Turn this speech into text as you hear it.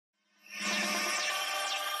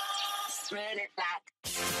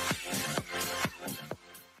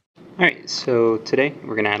Alright, so today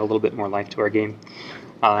we're going to add a little bit more life to our game.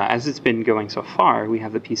 As it's been going so far, we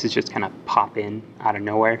have the pieces just kind of pop in out of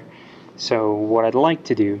nowhere. So what I'd like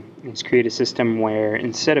to do is create a system where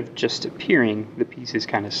instead of just appearing, the pieces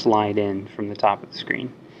kind of slide in from the top of the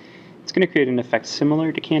screen. It's going to create an effect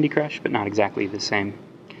similar to Candy Crush, but not exactly the same.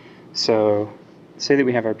 So say that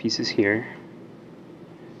we have our pieces here.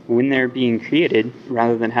 When they're being created,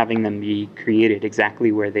 rather than having them be created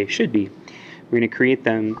exactly where they should be, we're going to create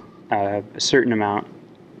them a certain amount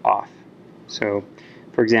off. So,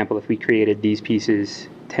 for example, if we created these pieces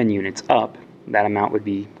 10 units up, that amount would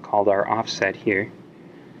be called our offset here.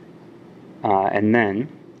 And then,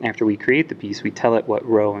 after we create the piece, we tell it what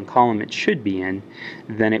row and column it should be in,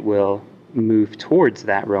 then it will move towards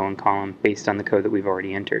that row and column based on the code that we've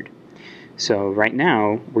already entered. So right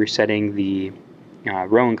now, we're setting the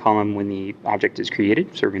row and column when the object is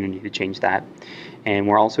created, so we're going to need to change that. And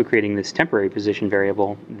we're also creating this temporary position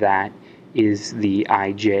variable that is the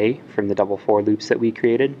ij from the double for loops that we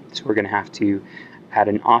created. So we're going to have to add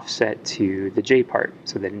an offset to the j part,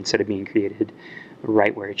 so that instead of being created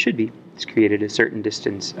right where it should be, it's created a certain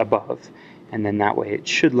distance above. And then that way it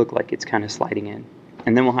should look like it's kind of sliding in.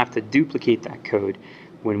 And then we'll have to duplicate that code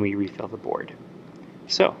when we refill the board.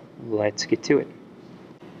 So let's get to it.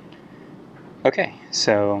 Okay,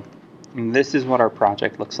 so this is what our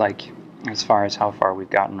project looks like as far as how far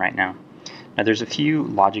we've gotten right now. Now there's a few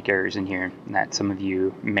logic errors in here that some of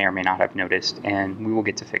you may or may not have noticed, and we will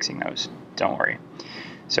get to fixing those, don't worry.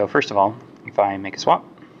 So first of all, if I make a swap,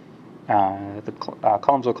 the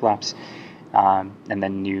columns will collapse, and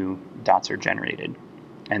then new dots are generated.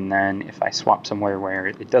 And then if I swap somewhere where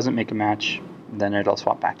it doesn't make a match, then it'll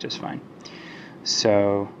swap back just fine.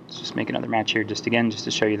 So let's just make another match here just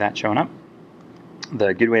to show you that showing up.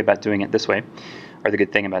 The good way about doing it this way, or the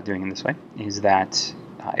good thing about doing it this way, is that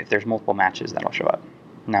if there's multiple matches, that'll show up.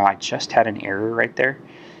 Now I just had an error right there.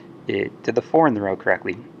 It did the 4 in the row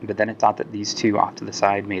correctly, but then it thought that these two off to the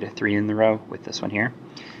side made a 3 in the row with this one here.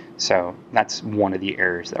 So that's one of the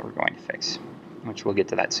errors that we're going to fix, which we'll get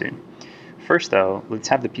to that soon. First though, let's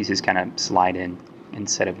have the pieces kind of slide in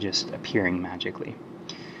instead of just appearing magically.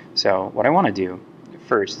 So what I want to do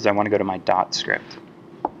first is I want to go to my dot script.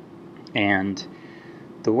 And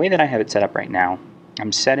the way that I have it set up right now,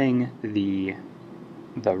 I'm setting the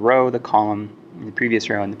row, the column, the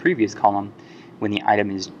previous row, and the previous column when the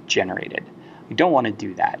item is generated. We don't want to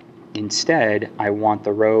do that. Instead, I want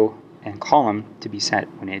the row and column to be set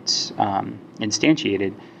when it's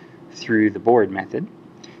instantiated through the board method.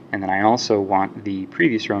 And then I also want the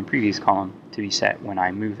previous row and previous column to be set when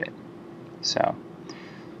I move it. So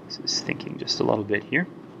this is thinking just a little bit here.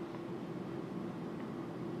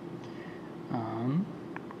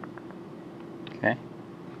 Okay,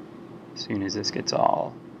 as soon as this gets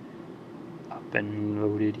all up and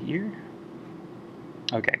loaded here.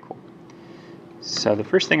 Okay, cool. So the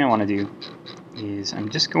first thing I want to do is I'm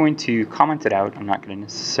just going to comment it out. I'm not going to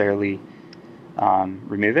necessarily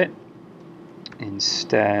remove it.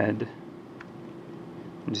 Instead,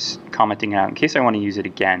 I'm just commenting it out in case I want to use it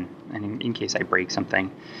again, and in case I break something,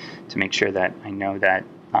 to make sure that I know that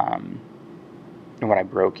what I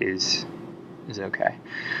broke is okay.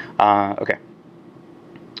 Okay.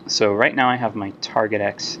 So right now I have my target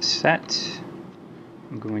X set.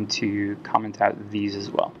 I'm going to comment out these as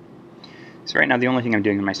well. So right now the only thing I'm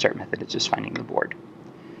doing in my start method is just finding the board.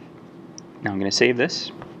 Now I'm going to save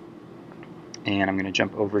this, and I'm going to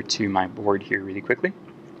jump over to my board here really quickly.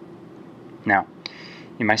 Now,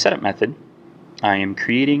 in my setup method, I am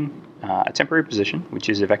creating a temporary position, which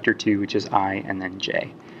is a vector 2, which is I, and then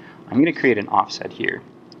j. I'm going to create an offset here.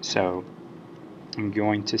 So I'm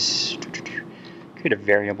going to create a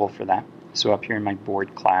variable for that. So up here in my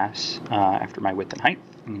board class, after my width and height,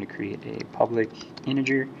 I'm going to create a public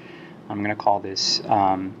integer. I'm going to call this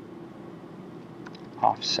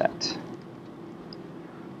offset,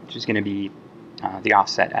 which is going to be the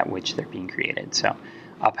offset at which they're being created. So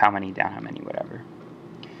up how many, down how many, whatever.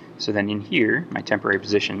 So then in here, my temporary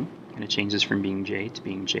position, I'm going to change this from being j to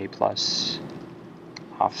being j plus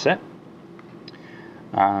offset.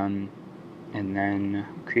 And then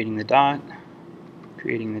creating the dot,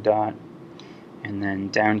 and then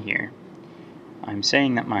down here, I'm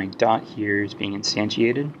saying that my dot here is being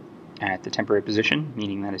instantiated at the temporary position,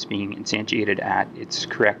 meaning that it's being instantiated at its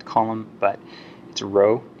correct column, but its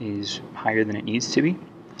row is higher than it needs to be.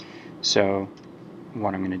 So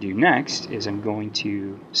what I'm going to do next is I'm going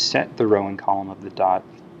to set the row and column of the dot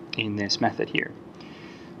in this method here.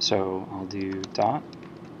 So I'll do dot,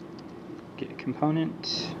 get a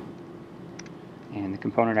component, and the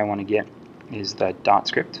component I want to get is the dot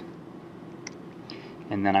script.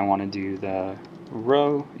 and then I want to do the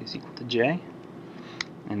row is equal to j,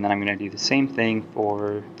 and then I'm going to do the same thing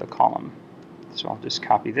for the column. So I'll just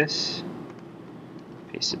copy this,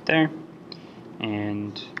 paste it there,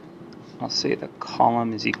 and I'll say the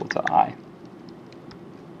column is equal to I.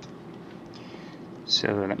 So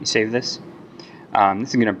let me save this. This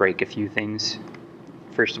is going to break a few things.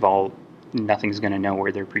 First of all, nothing's going to know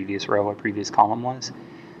where their previous row or previous column was,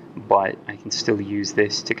 but I can still use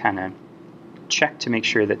this to kind of check to make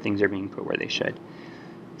sure that things are being put where they should.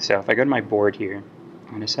 So if I go to my board here, I'm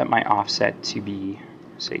going to set my offset to be,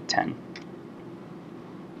 say, 10.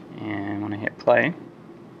 And when I hit play,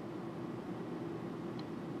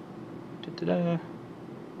 and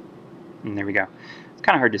there we go. It's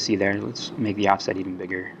kind of hard to see there. Let's make the offset even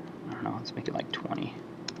bigger. I don't know, let's make it like 20.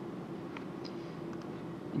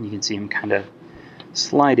 And you can see them kind of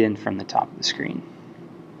slide in from the top of the screen.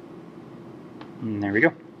 And there we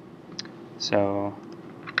go. So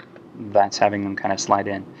that's having them kind of slide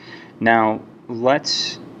in. Now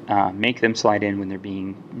let's make them slide in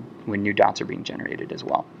when new dots are being generated as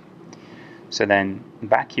well. So then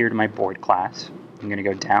back here to my board class, I'm going to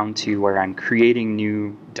go down to where I'm creating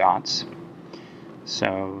new dots.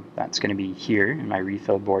 So that's going to be here in my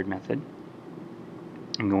refill board method.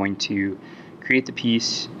 I'm going to create the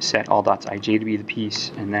piece, set all dots ij to be the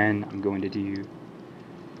piece, and then I'm going to do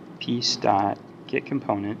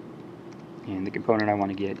piece.getComponent, and the component I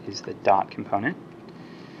want to get is the dot component.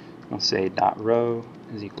 I'll say dot row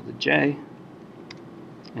is equal to j,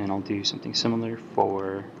 and I'll do something similar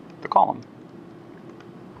for the column.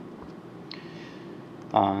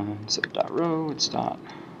 So dot row, it's dot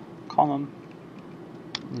column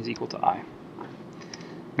is equal to I.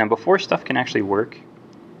 Now before stuff can actually work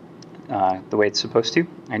the way it's supposed to,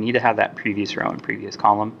 I need to have that previous row and previous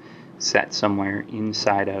column set somewhere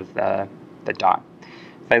inside of the dot.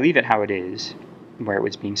 If I leave it how it is, where it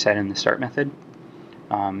was being set in the start method,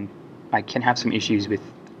 I can have some issues with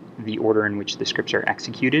the order in which the scripts are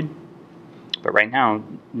executed. But right now,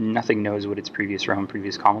 nothing knows what its previous row and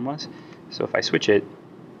previous column was. So if I switch it,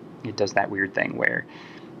 it does that weird thing where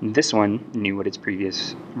this one knew what its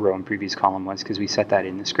previous row and previous column was because we set that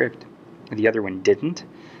in the script. The other one didn't.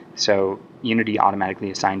 So Unity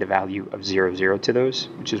automatically assigned a value of 0, 0 to those,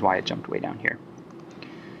 which is why it jumped way down here.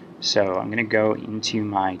 So I'm going to go into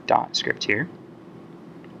my dot script here,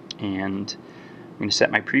 and I'm going to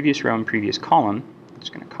set my previous row and previous column. I'm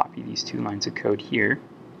just going to copy these 2 lines of code here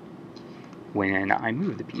when I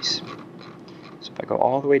move the piece. So if I go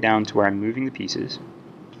all the way down to where I'm moving the pieces,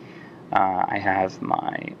 I have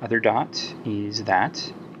my other dot is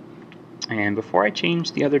that, and before I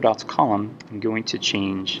change the other dot's column, I'm going to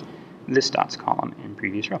change this dot's column in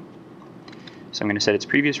previous row. So I'm going to set its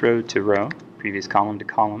previous row to row, previous column to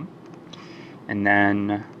column, and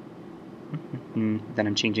then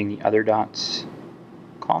I'm changing the other dot's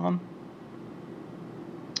column.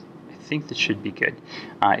 I think this should be good.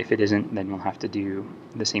 If it isn't, then we'll have to do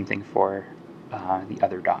the same thing for the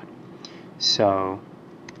other dot. So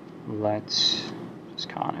let's just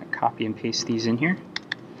kind of copy and paste these in here.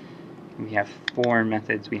 We have 4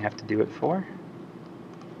 methods we have to do it for.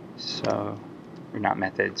 So, or not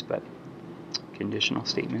methods, but conditional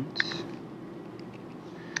statements.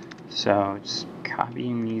 So just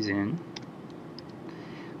copying these in.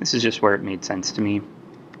 This is just where it made sense to me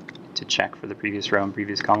to check for the previous row and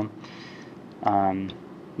previous column.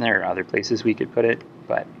 There are other places we could put it,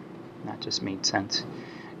 but that just made sense.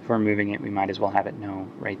 If we're moving it, we might as well have it know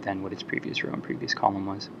right then what its previous row and previous column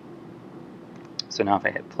was. So now if I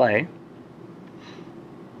hit play,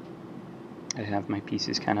 I have my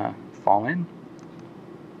pieces kind of fall in,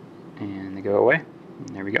 and they go away. And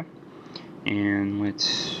there we go. And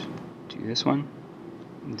let's do this one.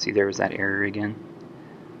 Let's see, there was that error again.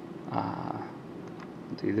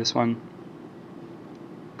 Do this one.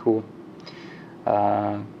 Cool.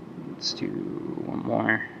 Let's do one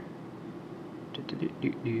more.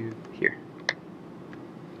 Here.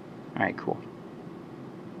 Alright, cool.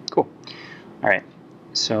 Cool. Alright,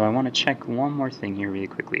 so I want to check one more thing here really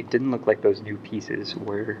quickly. It didn't look like those new pieces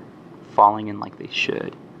were falling in like they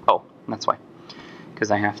should. Oh, that's why.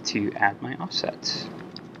 Because I have to add my offsets.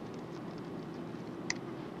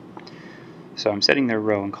 So I'm setting their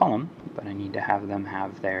row and column, but I need to have them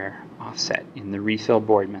have their offset in the refill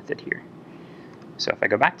board method here. So if I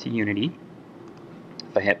go back to Unity,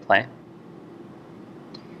 if I hit play,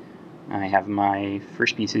 I have my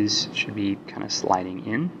first pieces should be kind of sliding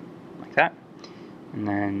in like that. And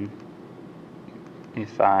then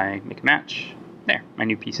if I make a match, there, my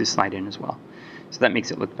new pieces slide in as well. So that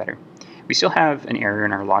makes it look better. We still have an error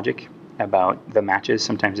in our logic about the matches.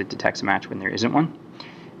 Sometimes it detects a match when there isn't one,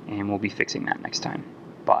 and we'll be fixing that next time.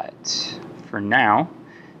 But for now,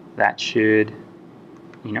 that should,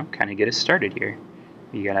 kind of get us started here.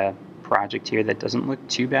 You got a project here that doesn't look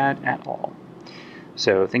too bad at all.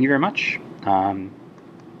 So thank you very much.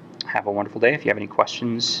 Have a wonderful day. If you have any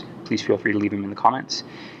questions, please feel free to leave them in the comments.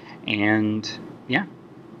 And yeah,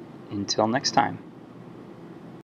 until next time.